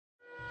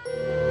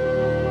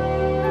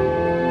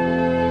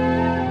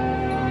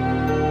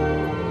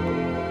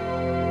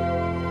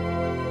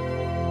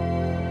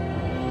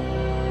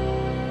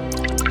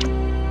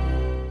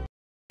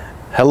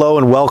Hello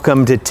and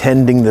welcome to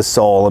Tending the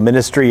Soul, a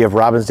ministry of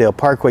Robbinsdale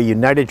Parkway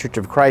United Church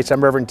of Christ.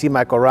 I'm Reverend T.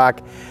 Michael Rock,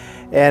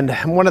 and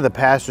I'm one of the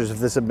pastors of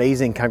this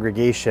amazing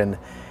congregation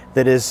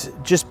that is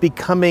just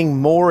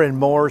becoming more and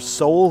more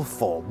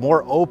soulful,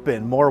 more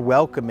open, more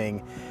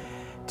welcoming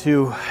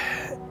to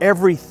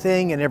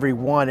everything and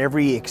everyone,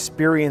 every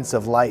experience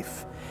of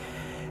life.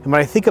 And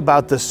when I think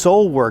about the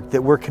soul work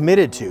that we're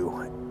committed to,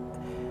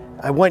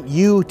 I want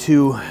you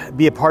to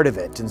be a part of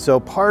it. And so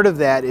part of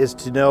that is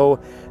to know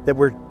that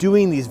we're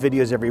doing these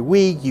videos every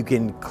week. You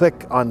can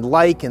click on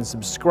like and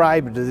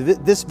subscribe to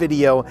this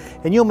video,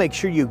 and you'll make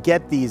sure you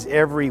get these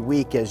every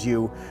week as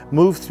you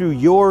move through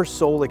your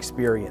soul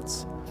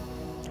experience.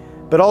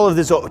 But all of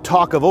this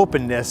talk of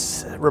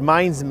openness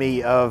reminds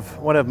me of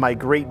one of my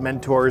great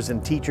mentors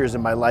and teachers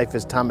in my life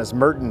is Thomas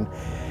Merton.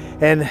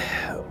 And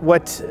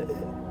what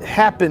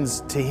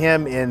happens to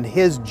him in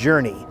his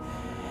journey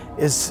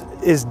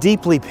is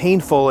deeply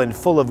painful and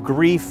full of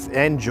grief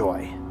and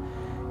joy.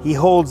 He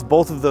holds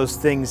both of those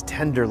things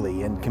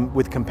tenderly and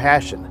with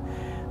compassion.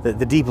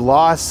 The deep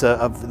loss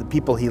of the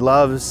people he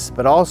loves,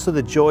 but also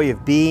the joy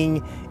of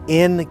being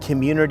in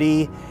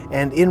community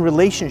and in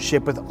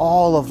relationship with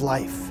all of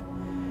life.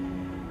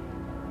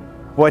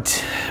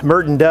 What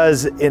Merton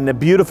does in a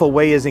beautiful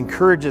way is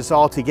encourage us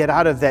all to get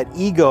out of that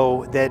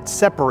ego that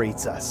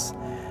separates us,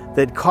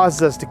 that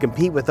causes us to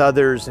compete with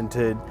others and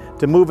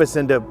to move us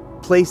into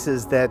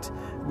places that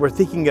we're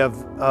thinking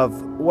of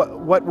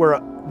what we're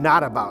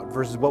not about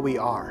versus what we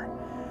are,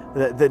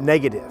 the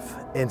negative.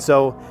 And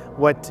so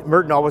what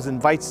Merton always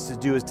invites us to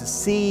do is to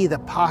see the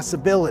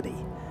possibility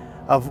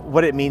of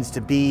what it means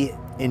to be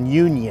in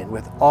union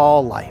with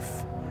all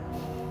life.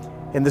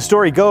 And the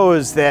story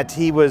goes that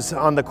he was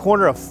on the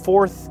corner of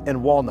 4th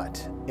and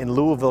Walnut in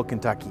Louisville,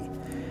 Kentucky.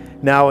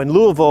 Now in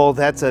Louisville,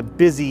 that's a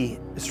busy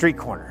street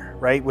corner,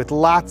 right? With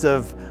lots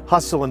of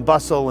hustle and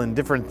bustle and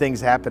different things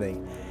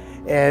happening.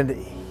 And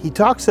he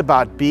talks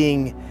about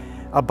being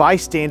a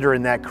bystander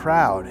in that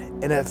crowd,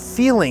 and a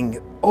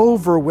feeling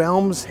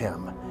overwhelms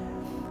him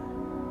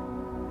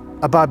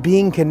about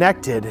being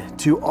connected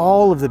to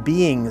all of the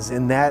beings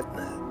in that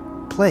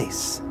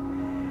place.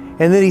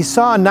 And then he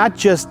saw not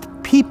just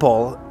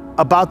people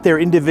about their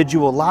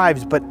individual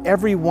lives, but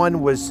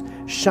everyone was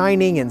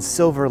shining in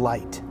silver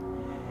light.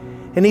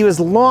 And he was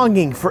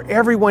longing for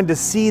everyone to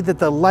see that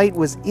the light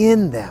was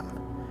in them,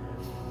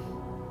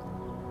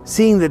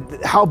 seeing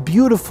that how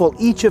beautiful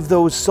each of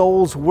those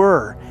souls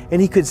were,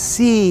 and he could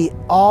see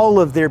all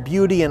of their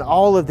beauty and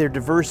all of their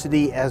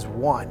diversity as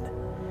one.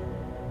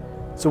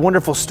 It's a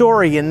wonderful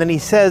story. And then he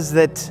says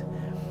that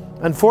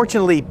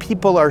unfortunately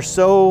people are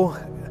so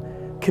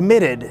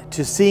committed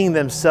to seeing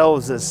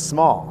themselves as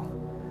small,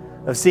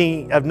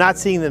 of not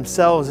seeing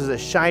themselves as a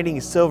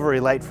shining silvery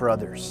light for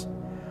others.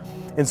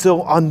 And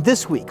so on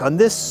this week, on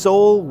this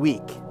Soul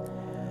Week,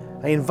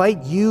 I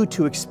invite you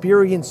to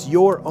experience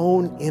your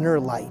own inner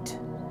light,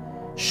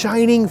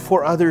 shining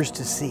for others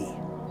to see.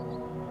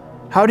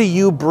 How do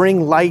you bring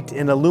light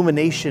and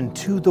illumination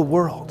to the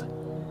world?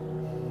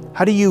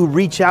 How do you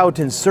reach out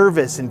in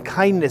service and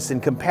kindness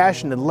and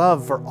compassion and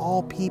love for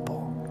all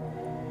people?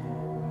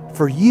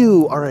 For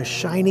you are a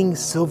shining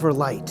silver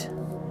light.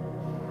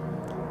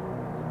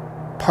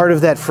 Part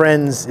of that,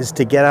 friends, is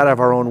to get out of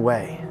our own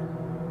way,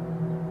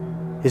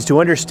 is to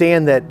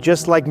understand that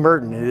just like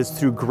Merton, it is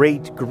through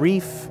great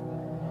grief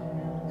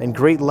and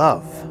great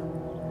love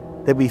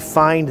that we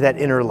find that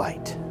inner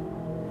light.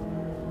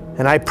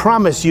 And I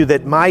promise you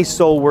that my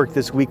soul work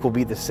this week will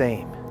be the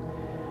same.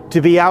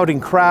 To be out in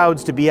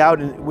crowds, to be out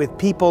with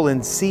people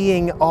and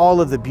seeing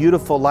all of the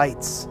beautiful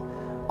lights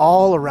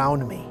all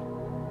around me.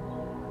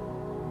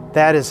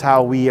 That is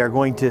how we are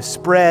going to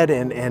spread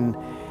and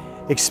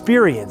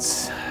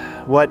experience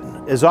what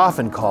is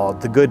often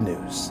called the good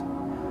news.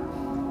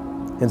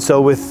 And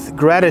so with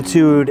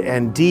gratitude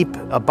and deep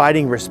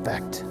abiding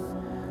respect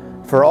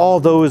for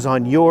all those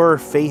on your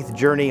faith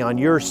journey, on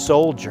your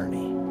soul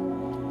journey,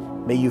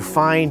 may you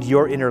find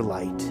your inner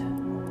light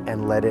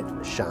and let it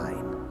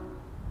shine.